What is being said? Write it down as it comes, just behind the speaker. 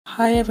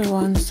Hi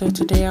everyone, so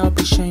today I'll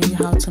be showing you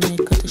how to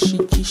make a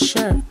Danshiki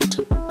shirt.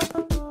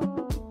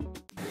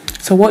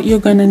 So what you're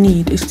going to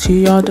need is 2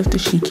 yards of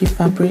Danshiki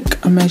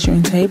fabric, a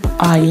measuring tape,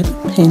 iron,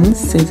 pins,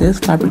 scissors,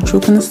 fabric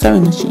chalk and a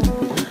sewing machine.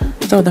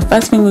 So the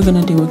first thing we're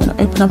going to do, we're going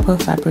to open up our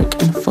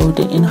fabric and fold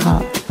it in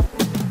half.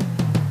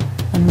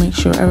 And make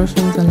sure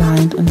everything's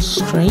aligned and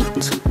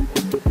straight.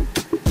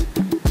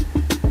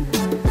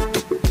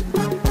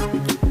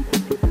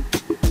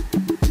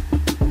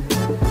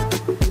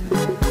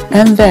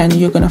 And then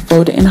you're going to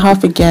fold it in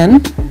half again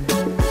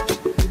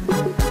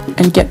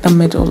and get the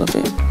middle of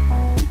it.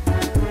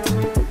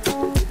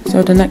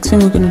 So the next thing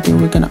we're going to do,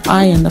 we're going to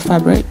iron the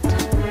fabric.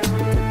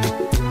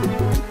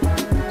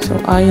 So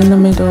iron the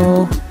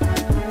middle,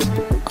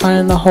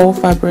 iron the whole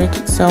fabric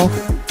itself,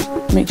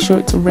 make sure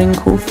it's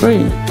wrinkle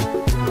free.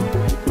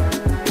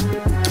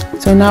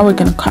 So now we're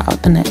going to cut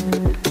out the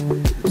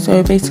neck.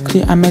 So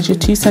basically I measure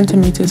 2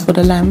 centimeters for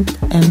the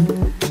length and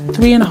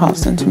 3.5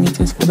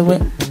 centimeters for the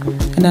width.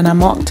 And then I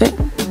marked it.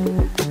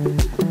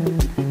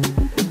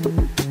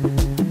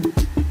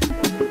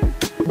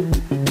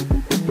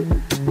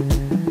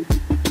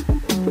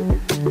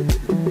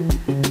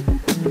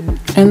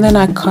 And then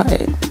I cut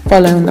it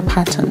following the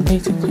pattern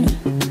basically.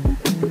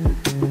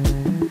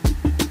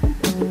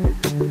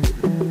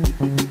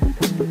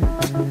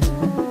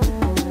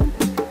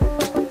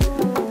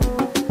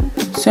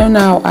 So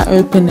now I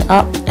open it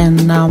up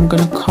and now I'm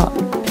going to cut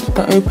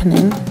the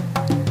opening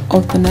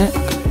of the neck.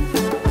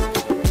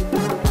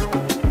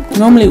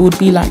 Normally it would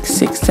be like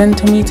 6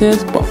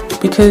 centimeters, but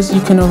because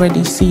you can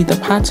already see the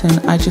pattern,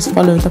 I just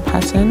follow the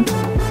pattern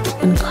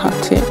and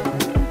cut it.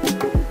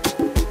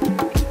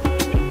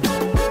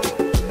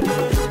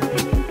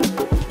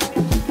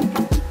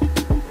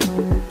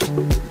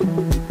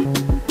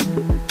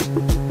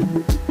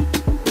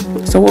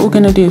 So what we're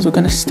going to do is we're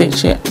going to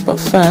stitch it, but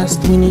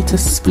first we need to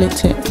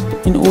split it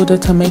in order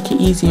to make it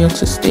easier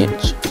to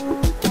stitch.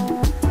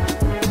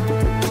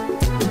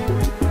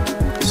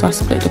 So I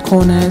split the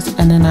corners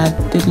and then I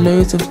did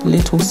loads of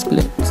little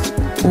splits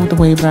all the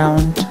way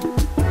around.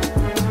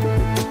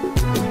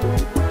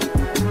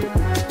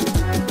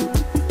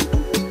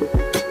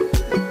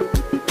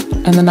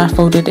 And then I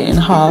folded it in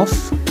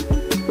half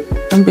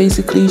and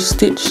basically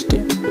stitched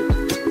it.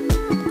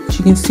 As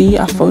you can see,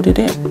 I folded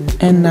it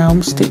and now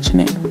I'm stitching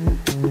it.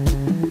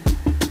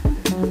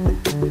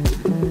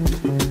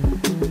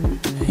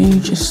 And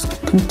you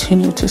just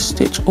continue to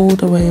stitch all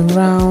the way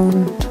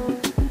around.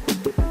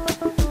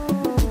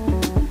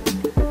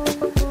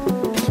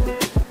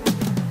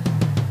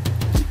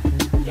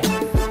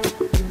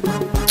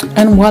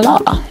 And voila,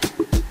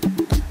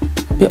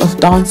 a bit of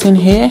dancing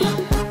here,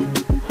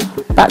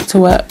 back to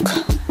work.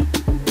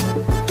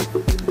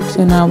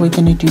 So now we're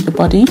going to do the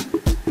body.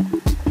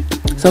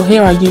 So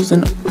here I use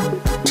a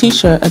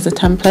t-shirt as a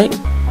template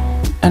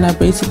and I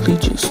basically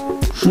just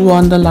drew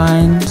on the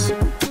lines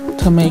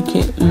to make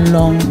it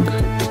long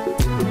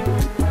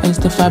as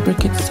the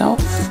fabric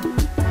itself.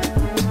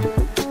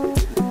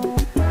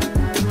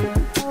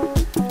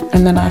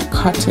 And then I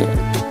cut it.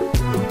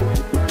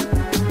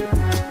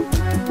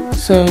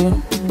 So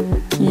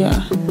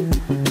yeah,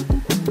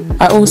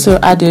 I also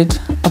added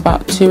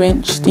about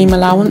 2-inch seam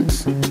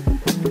allowance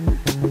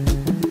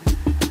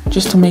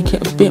just to make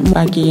it a bit more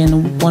baggy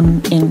and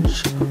 1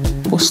 inch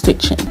for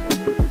stitching.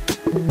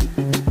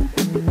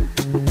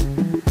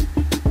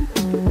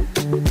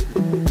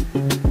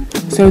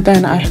 So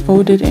then I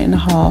folded it in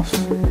half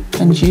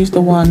and used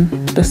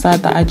the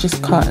side that I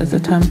just cut as a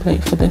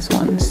template for this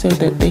one so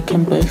that they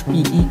can both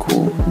be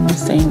equal in the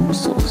same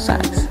sort of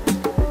size.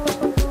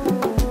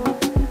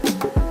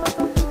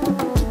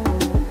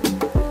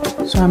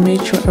 So I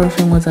made sure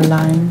everything was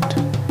aligned.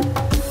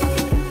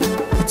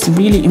 It's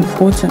really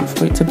important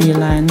for it to be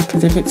aligned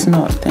because if it's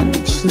not, then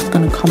it's just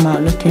going to come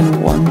out looking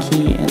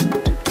wonky and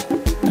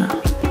no,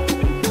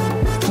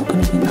 it's not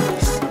going to be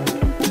nice.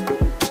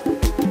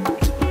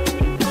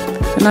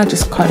 Then I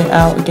just cut it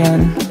out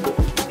again.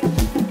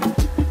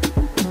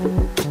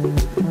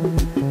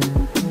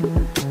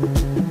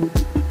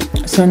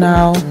 So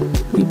now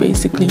we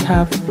basically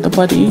have the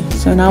body.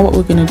 So now what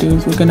we're going to do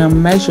is we're going to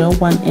measure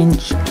 1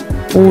 inch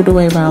all the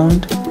way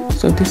around.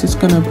 So this is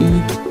going to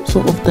be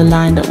sort of the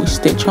line that we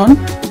stitch on.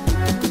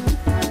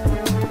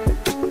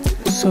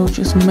 So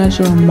just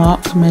measure and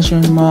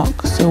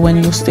mark. So when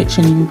you're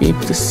stitching, you'll be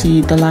able to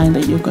see the line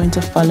that you're going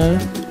to follow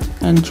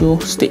and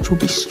your stitch will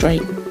be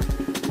straight.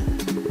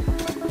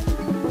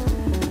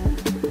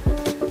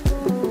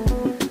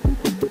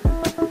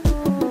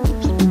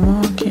 Just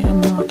mark it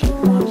and mark it,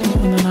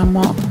 and then I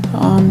mark the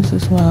arms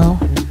as well.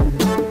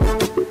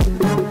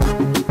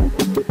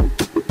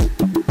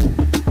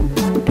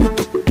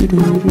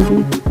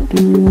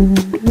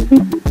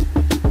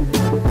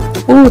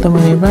 All the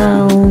way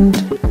around.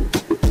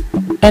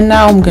 And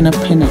now I'm gonna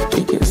pin it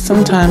because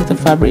sometimes the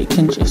fabric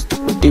can just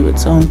do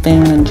its own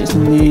thing and just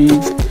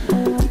move,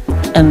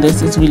 and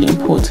this is really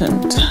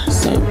important.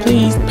 So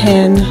please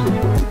pin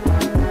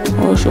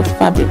or else your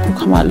fabric will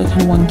come out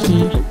looking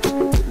wonky.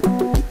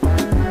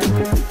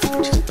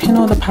 Just pin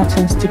all the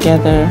patterns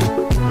together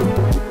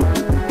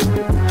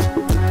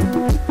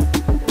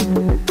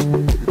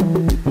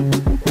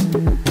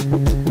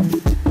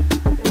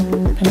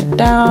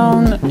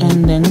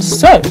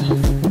So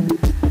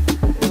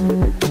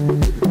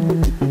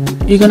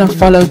you're gonna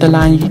follow the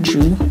line you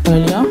drew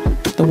earlier,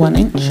 the 1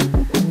 inch,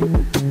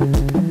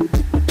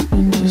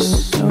 and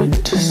just sew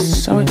it,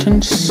 sew it,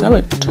 and sew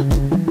it.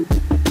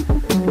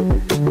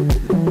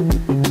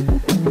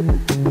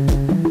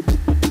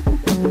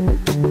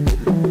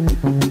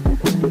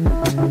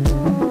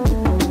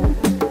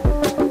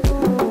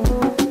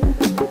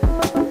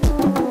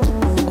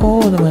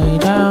 All the way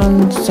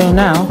down. So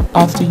now,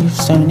 after you've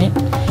sewn it,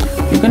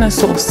 you're gonna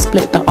sort of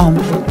split the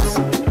armpits.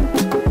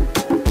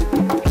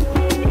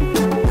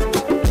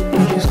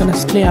 You're just gonna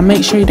split and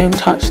make sure you don't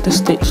touch the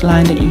stitch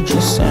line that you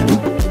just sewn.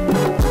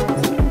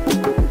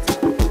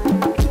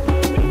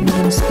 I'm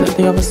gonna split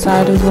the other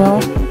side as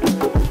well.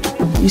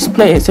 You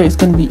split it so it's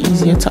gonna be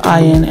easier to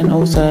iron, and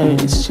also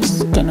it's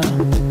just gonna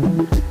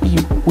be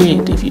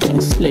weird if you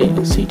don't split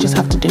it. So you just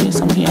have to do it.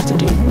 Something you have to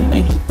do,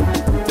 really.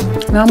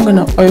 Now I'm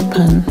gonna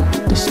open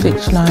the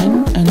stitch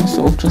line and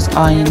sort of just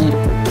iron it,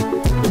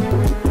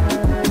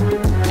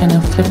 and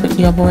then flip it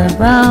the other way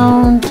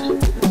around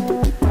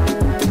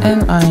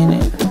and iron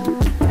it.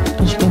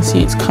 As you can see,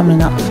 it's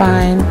coming up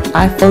fine.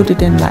 I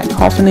folded in like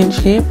 1/2 inch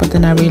here, but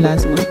then I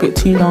realized it was a bit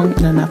too long,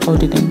 and then I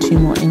folded in 2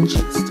 more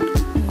inches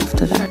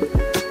after that.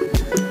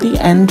 The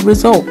end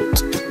result.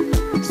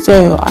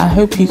 So I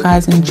hope you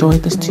guys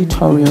enjoyed this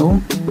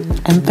tutorial,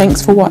 and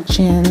thanks for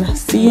watching.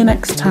 See you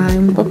next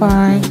time. Bye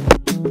bye.